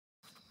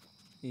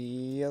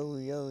Yo,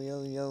 yo,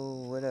 yo,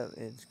 yo, what up?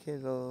 It's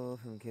Kizzo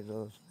from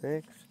Kizzo's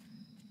Picks,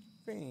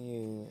 bringing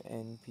you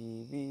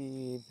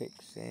NPB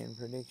picks and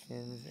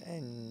predictions,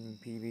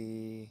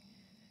 NPB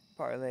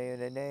Parlay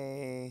of the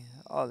day,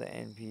 all the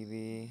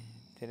NPB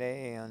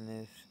today on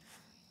this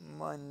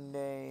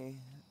Monday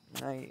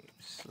night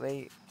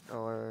slate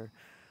or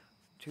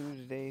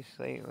Tuesday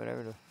slate,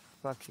 whatever the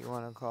fuck you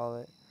want to call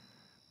it.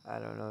 I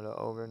don't know, the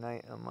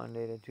overnight on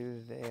Monday to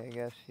Tuesday, I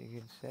guess you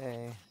could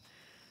say.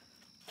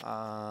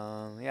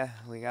 Yeah,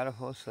 we got a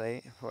full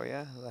slate for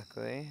you,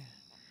 luckily.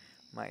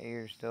 My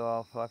ear's still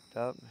all fucked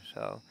up,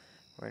 so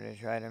we're going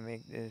to try to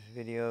make this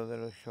video a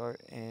little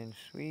short and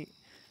sweet.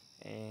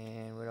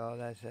 And with all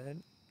that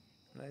said,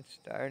 let's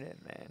start it,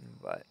 man.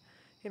 But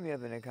hit me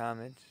up in the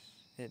comments.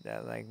 Hit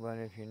that like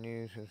button if you're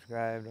new.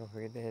 Subscribe. Don't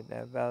forget to hit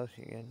that bell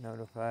so you get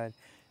notified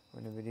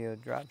when the video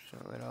drops.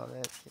 And with all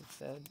that shit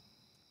said,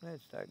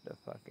 let's start the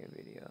fucking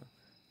video.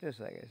 Just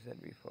like I said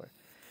before.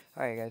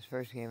 Alright guys,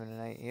 first game of the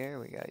night here.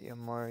 We got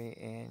Yamori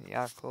and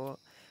Yakult.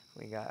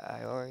 We got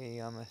Iori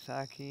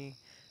Yamasaki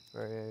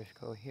versus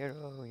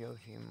Kohiro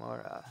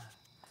Yoshimura.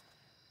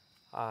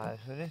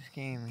 So this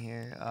game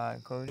here,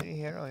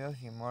 Kohiro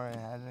Yoshimura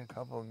has a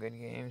couple good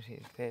games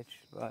he's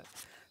pitched, but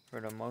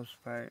for the most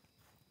part,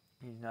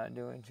 he's not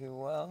doing too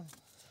well.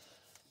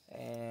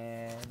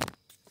 And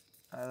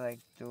I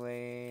like the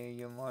way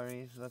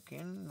Yamori's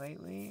looking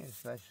lately,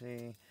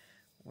 especially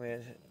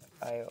with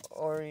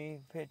Iori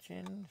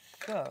pitching.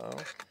 So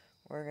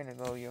we're going to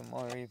go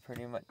Yamori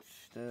pretty much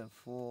the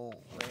full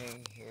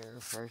way here,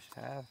 first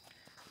half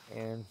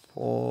and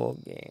full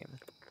game.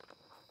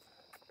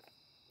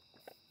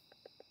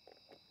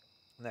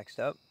 Next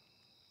up,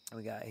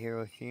 we got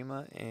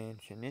Hiroshima and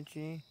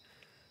Shinichi.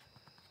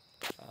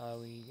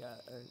 We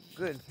got a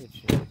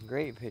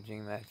great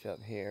pitching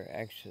matchup here,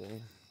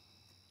 actually,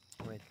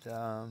 with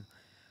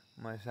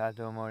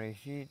Masato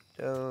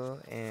Morishito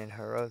and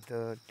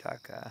Hiroto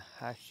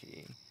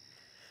Takahashi.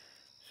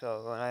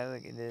 So when I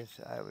look at this,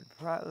 I would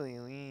probably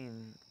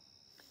lean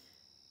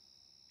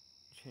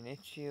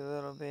Shinichi a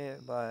little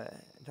bit, but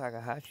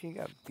Takahashi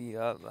got beat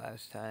up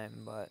last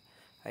time, but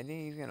I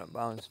think he's going to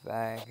bounce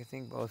back. I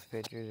think both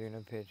pitchers are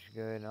going to pitch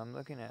good. I'm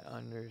looking at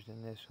unders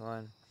in this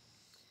one.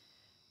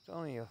 It's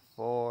only a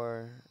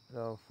 4,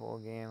 though, full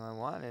game. I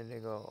wanted to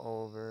go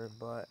over,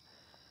 but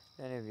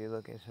then if you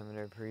look at some of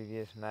their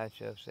previous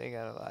matchups, they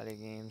got a lot of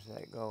games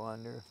that go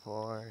under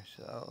 4,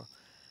 so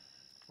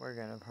we're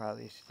going to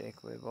probably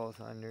stick with both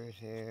unders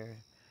here.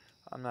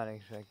 I'm not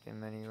expecting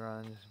many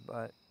runs,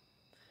 but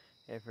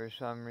if for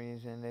some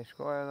reason they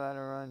score a lot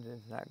of runs,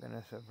 it's not going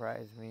to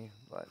surprise me,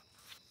 but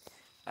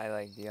I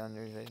like the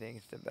unders. I think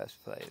it's the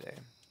best play there.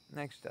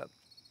 Next up,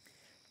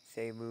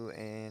 Seibu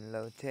and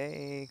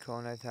Lotte,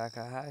 Kona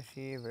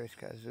Takahashi versus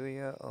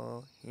Kazuya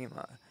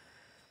Ohima.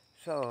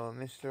 So,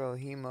 Mr.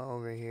 Ohima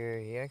over here,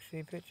 he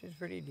actually pitches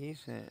pretty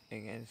decent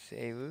against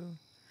Seibu.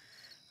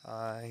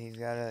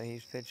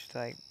 He's pitched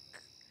like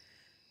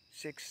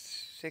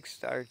six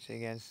starts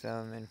against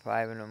them, and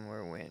 5 of them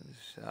were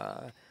wins.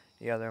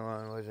 The other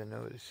one was a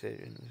no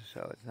decision,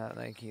 so it's not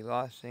like he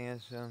lost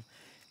against them.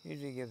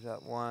 Usually gives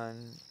up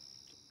 1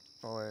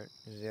 or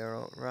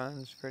 0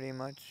 runs, pretty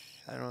much.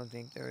 I don't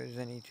think there was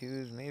any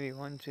 2s, maybe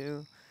 1,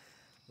 2,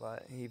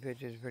 but he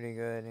pitches pretty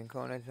good. And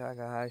Kona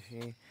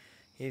Takahashi,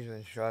 he's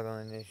been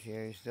struggling this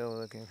year. He's still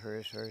looking for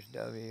his first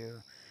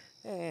W,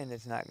 and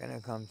it's not going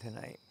to come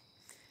tonight.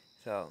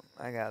 So,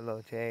 I got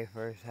Lotte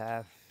first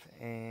half,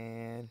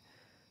 and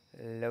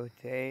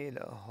Lotte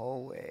the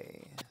whole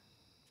way.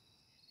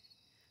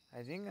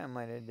 I think I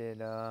might have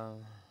hit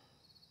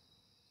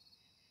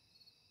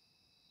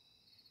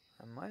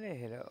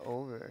it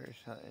over or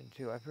something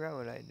too. I forgot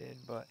what I did,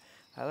 but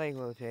I like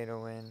Lotte to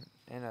win,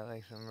 and I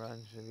like some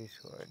runs to be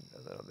scored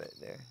a little bit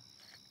there.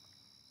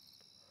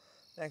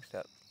 Next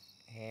up,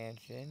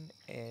 Hanshin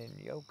and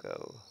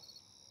Yoko.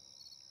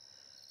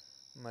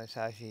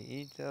 Masashi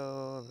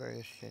Ito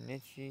versus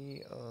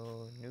Shinichi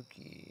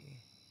Onuki.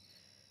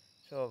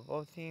 So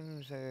both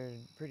teams are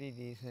pretty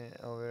decent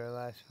over their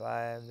last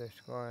 5. They're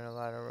scoring a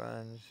lot of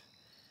runs.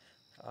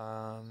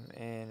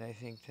 And I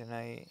think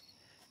tonight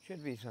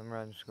should be some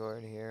runs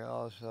scored here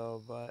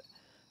also, but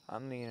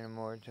I'm leaning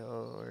more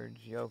towards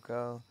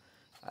Yoko.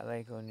 I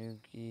like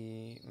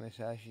Onuki,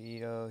 Masashi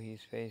Ito.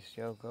 He's faced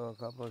Yoko a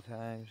couple of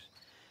times,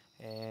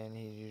 and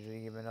he's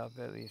usually given up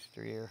at least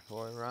 3 or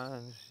 4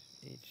 runs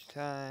each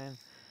time.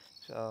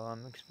 So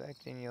I'm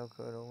expecting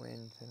Yoko to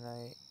win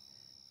tonight,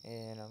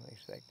 and I'm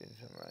expecting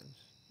some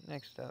runs.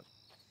 Next up,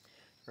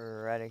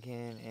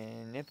 Radican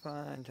and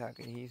Nippon,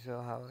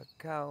 Takahiso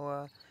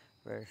Hawakawa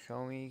versus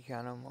Shomi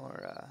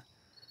Kanamura.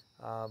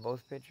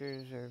 Both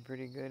pitchers are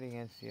pretty good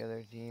against the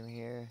other team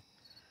here.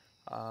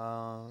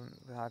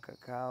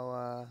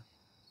 Hakakawa,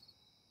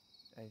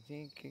 I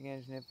think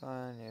against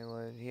Nippon,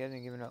 he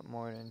hasn't given up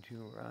more than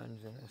 2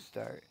 runs in a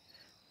start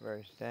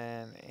versus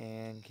them,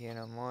 and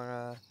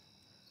Kanamura,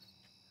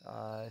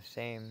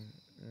 same,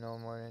 no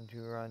more than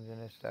 2 runs in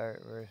a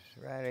start versus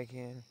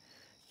Radican.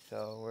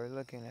 So we're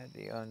looking at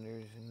the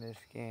unders in this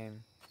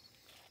game.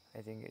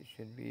 I think it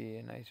should be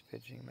a nice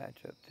pitching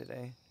matchup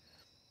today.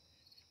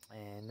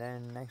 And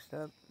then next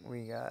up,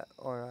 we got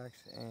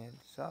Aurochs and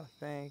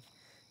SoftBank,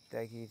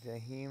 Daiki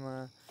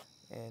Tahima,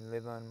 and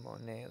Liban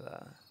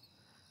Monela.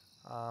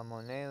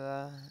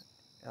 Monela,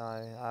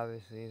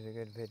 obviously, is a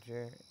good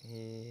pitcher.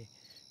 He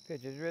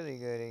pitches really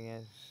good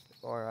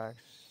against Aurochs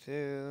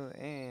too,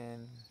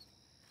 and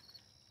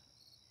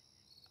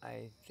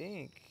I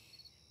think,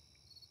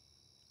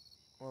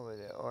 what was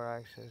it?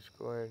 Aurochs has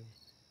scored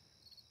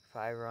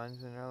 5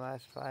 runs in their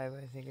last 5,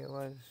 I think it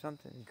was.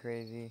 Something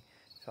crazy.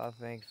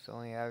 SoftBank's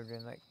only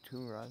averaging like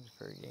 2 runs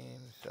per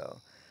game, so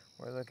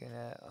we're looking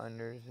at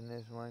unders in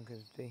this one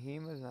because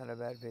Tahima's not a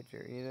bad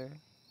pitcher either.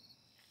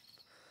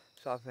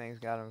 SoftBank's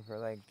got him for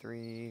like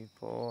 3,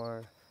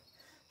 4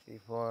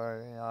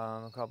 before.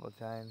 A couple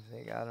times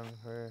they got him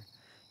for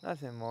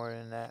nothing more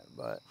than that,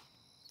 but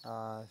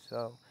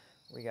so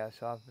we got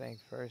SoftBank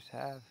first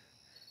half,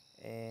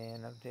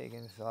 and I'm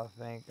taking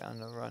SoftBank on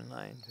the run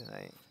line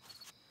tonight.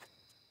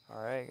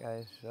 Alright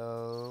guys,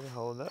 so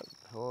hold up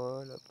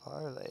for the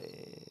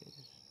parlays.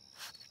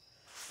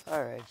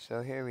 Alright,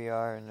 so here we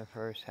are in the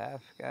first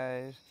half,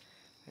 guys.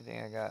 I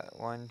think I got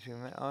 1 too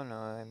many. Oh no,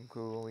 I'm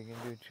cool. We can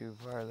do 2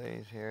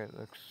 parlays here, it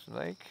looks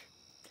like.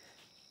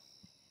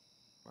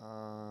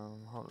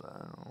 Hold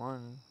on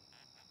 1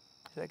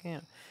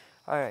 second.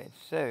 Alright,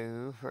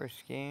 so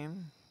first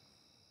game,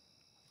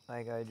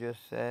 like I just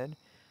said,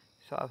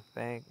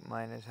 SoftBank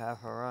minus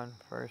half a run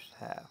first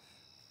half.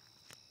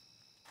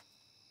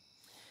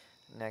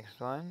 Next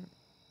one,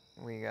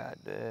 we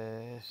got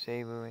the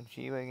Cebu and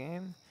Chiba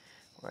game,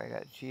 where I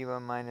got Chiba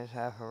minus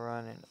half a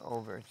run and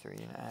over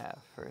 3.5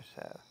 first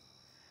half.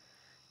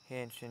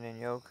 Hanshin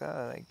and Yoka,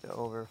 I like the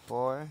over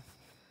 4,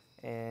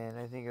 and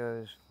I think it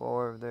was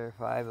 4 of their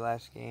 5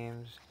 last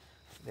games.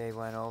 They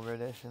went over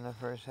this in the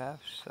first half,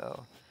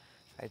 so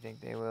I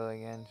think they will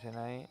again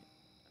tonight.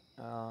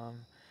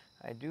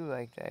 I do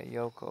like that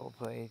Yoko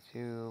play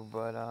too,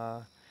 but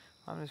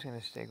I'm just going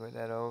to stick with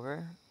that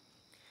over.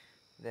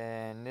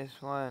 Then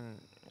this one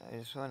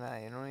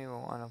I don't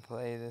even want to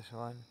play this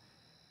one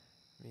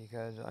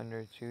because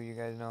under 2, you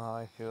guys know how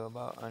I feel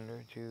about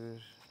under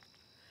 2s.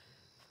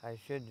 I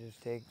should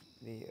just take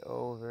the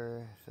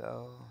over,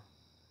 so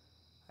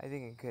I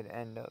think it could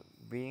end up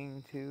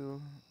being 2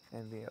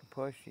 and be a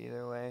push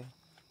either way.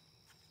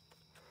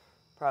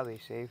 Probably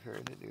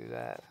safer to do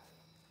that.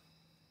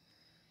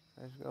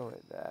 Let's go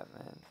with that,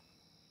 man.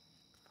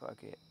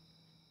 Fuck it.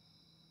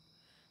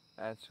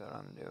 That's what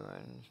I'm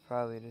doing. It's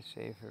probably the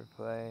safer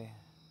play.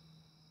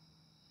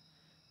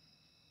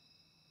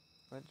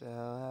 What the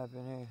hell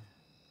happened here?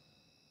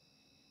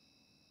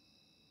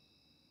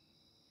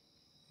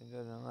 It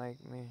doesn't like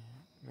me.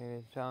 Maybe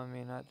it's telling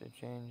me not to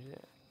change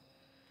it.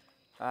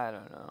 I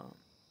don't know.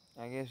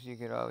 I guess you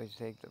could always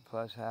take the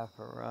plus half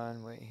a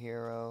run with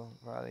Hero.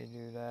 Probably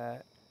do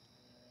that.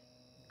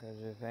 Because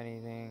if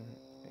anything,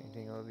 I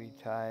think it'll be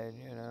tied,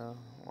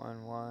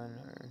 1-1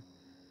 or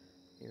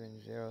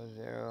even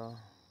 0-0.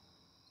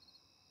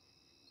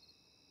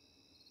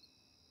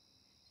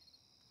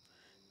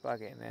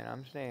 Fuck it, man.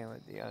 I'm staying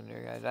with the under,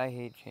 guys. I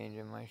hate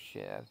changing my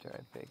shit after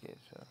I pick it,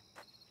 so.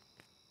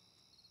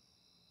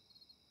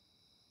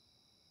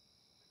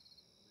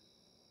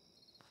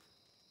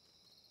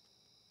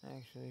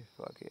 Actually,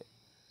 fuck it.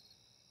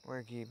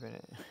 We're keeping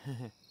it.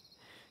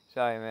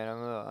 Sorry, man. I'm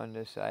a little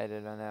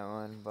undecided on that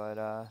one,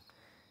 but,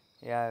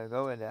 yeah, I'll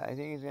go with that. I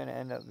think it's going to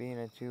end up being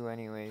a 2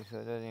 anyway, so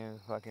it doesn't even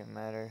fucking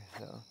matter,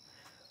 so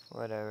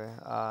whatever.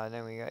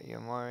 Then we got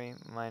Yomori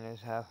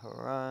minus half a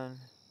run.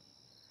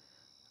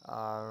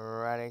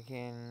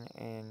 Radican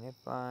and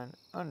Nippon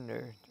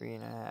under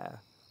 3.5.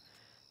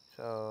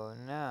 So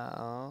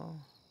now,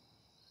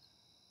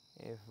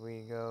 if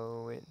we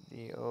go with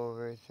the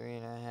over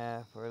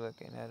 3.5, we're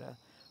looking at a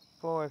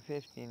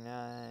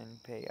 459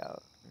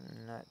 payout.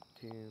 Not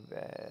too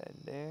bad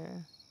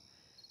there.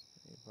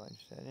 We punch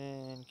that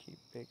in, keep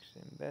picks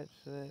and bet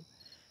slip.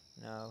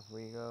 Now if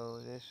we go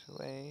this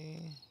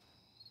way,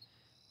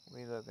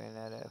 we're looking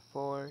at a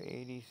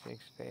 486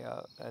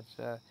 payout. That's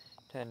a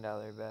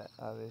 $10 bet,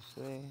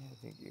 obviously. I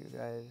think you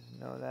guys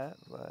know that,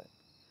 but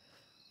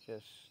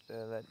just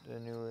to let the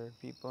newer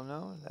people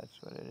know,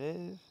 that's what it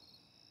is.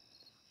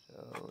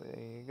 So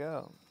there you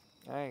go.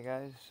 Alright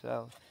guys,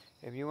 so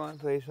if you want to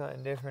play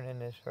something different in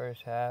this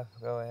first half,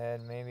 go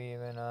ahead. Maybe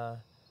even,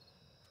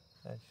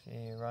 let's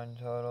see, run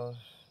totals.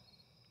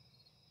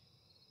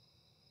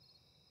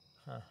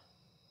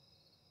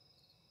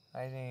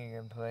 I think you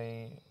can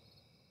play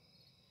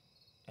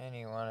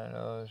any one of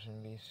those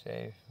and be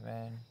safe,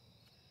 man.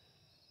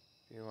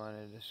 If you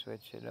wanted to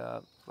switch it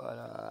up, but,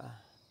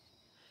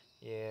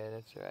 yeah,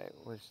 that's right.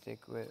 We'll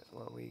stick with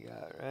what we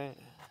got, right?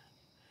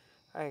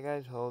 Alright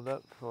guys, hold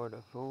up for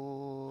the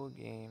full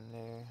game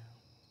there.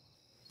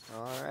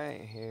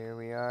 Alright, here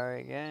we are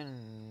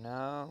again,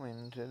 now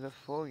into the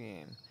full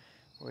game.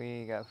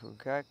 We got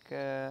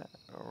Fukaka,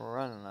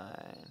 run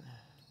line.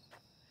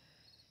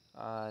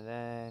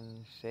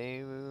 Then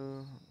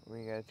Cebu,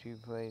 we got 2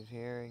 plays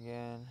here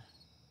again.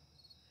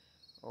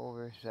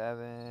 Over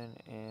 7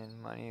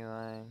 and money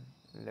line.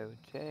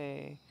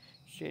 Lotte,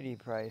 shitty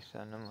price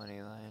on the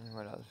money line.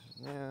 What else is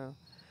new?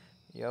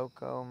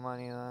 Yoko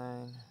money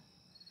line.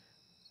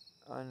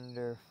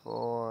 Under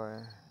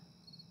 4.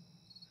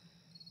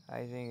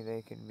 I think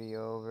they could be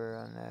over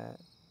on that.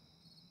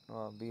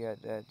 Well, be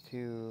at that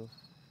 2.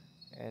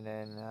 And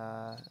then,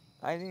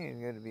 I think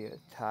it's going to be a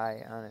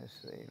tie,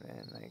 honestly,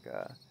 man. Like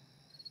a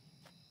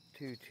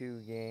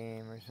 2-2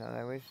 game or something.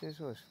 I wish this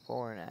was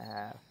 4.5,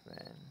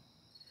 man.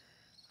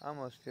 I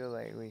almost feel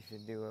like we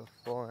should do a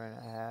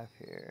 4.5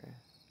 here.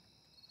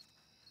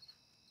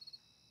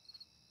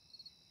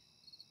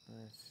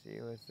 Let's see,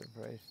 what's the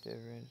price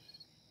difference?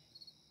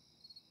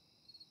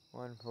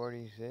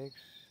 146.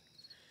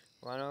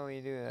 Why don't we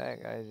do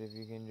that, guys? If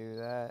you can do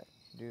that,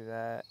 do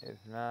that. If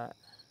not,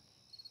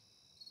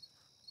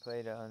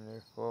 play the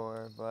under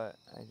 4. But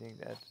I think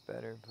that's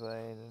better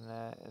play than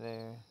that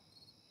there.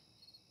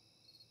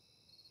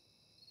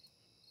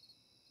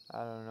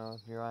 I don't know,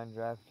 if you're on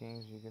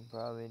DraftKings, you can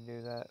probably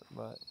do that,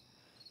 but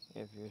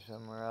if you're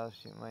somewhere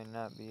else, you might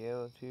not be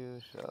able to,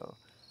 so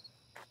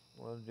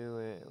we'll do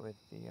it with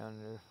the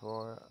under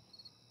 4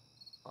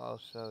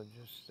 also,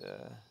 just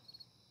to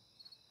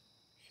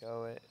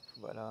show it,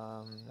 but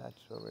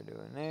that's what we're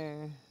doing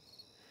there.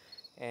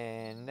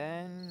 And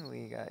then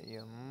we got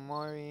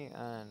Yamori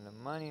on the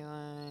money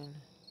line,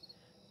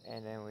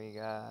 and then we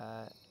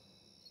got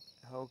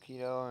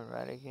Hokido and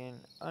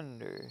Radican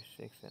under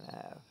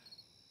 6.5.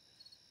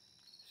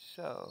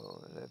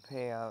 So, the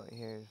payout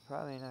here is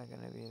probably not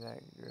going to be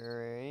that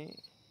great.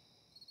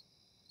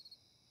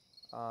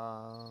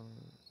 How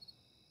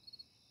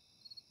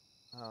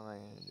am I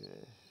going to do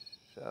this?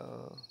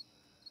 So,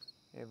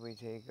 if we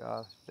take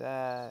off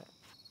that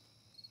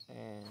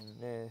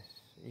and this,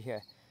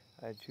 yeah,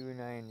 a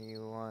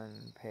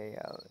 291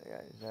 payout,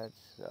 guys, that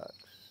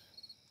sucks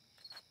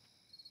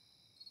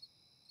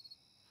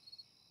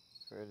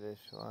for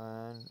this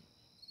one.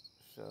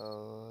 So,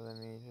 let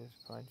me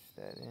just punch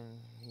that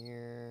in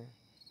here.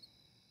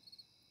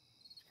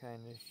 It's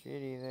kind of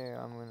shitty there.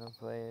 I'm going to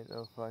play it,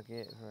 though, fuck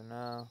it for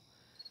now.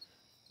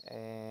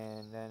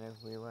 And then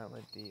if we went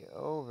with the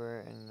over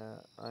and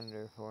the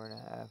under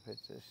 4.5,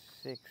 it's a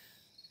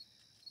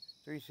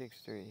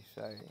 363,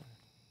 sorry.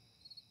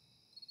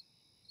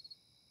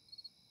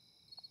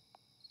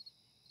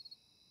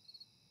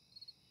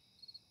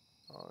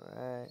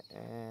 Alright,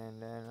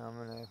 and then I'm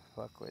gonna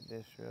fuck with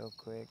this real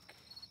quick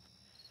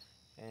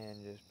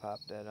and just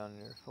pop that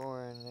under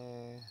 4 in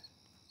there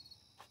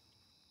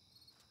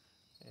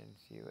and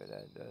see what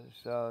that does.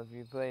 So if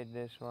you played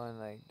this one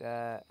like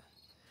that,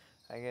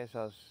 I guess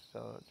I'll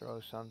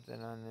throw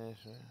something on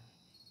this one.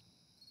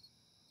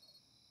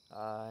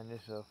 And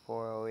this is a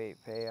 408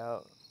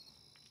 payout.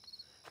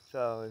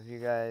 So if you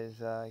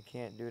guys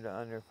can't do the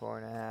under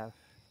 4.5,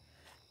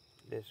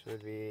 this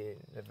would be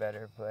the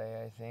better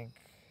play, I think.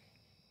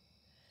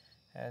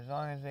 As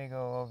long as they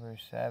go over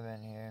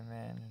 7 here,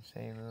 man,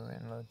 Seibu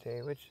and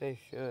Lotte, which they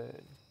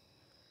should.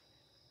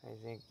 I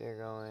think they're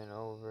going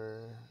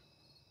over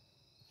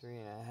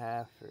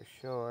 3.5 for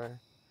sure.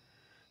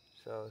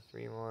 So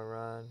 3 more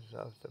runs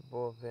off the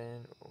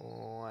bullpen,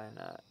 why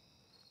not?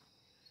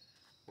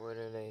 What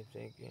are they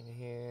thinking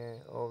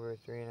here? Over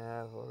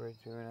 3.5, over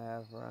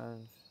 2.5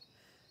 runs.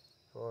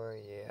 4,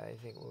 yeah, I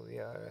think we'll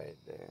be alright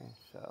there.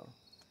 So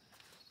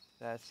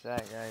that's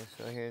that, guys.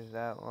 So here's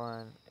that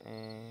one,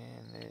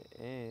 and it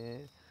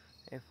is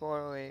a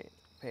 408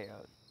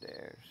 payout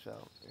there.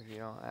 So if you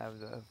don't have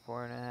the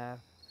 4.5,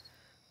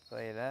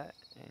 play that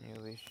and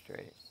you'll be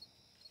straight.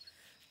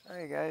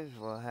 Alright, guys,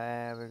 well,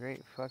 have a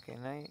great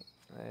fucking night.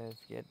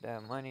 Let's get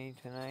that money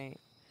tonight.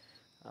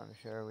 I'm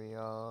sure we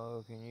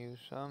all can use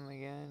some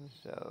again,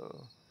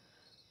 so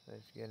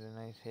let's get a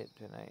nice hit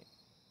tonight.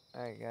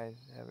 Alright, guys,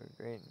 have a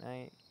great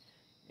night,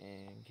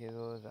 and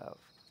Kizzle is out.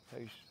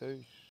 Peace, peace.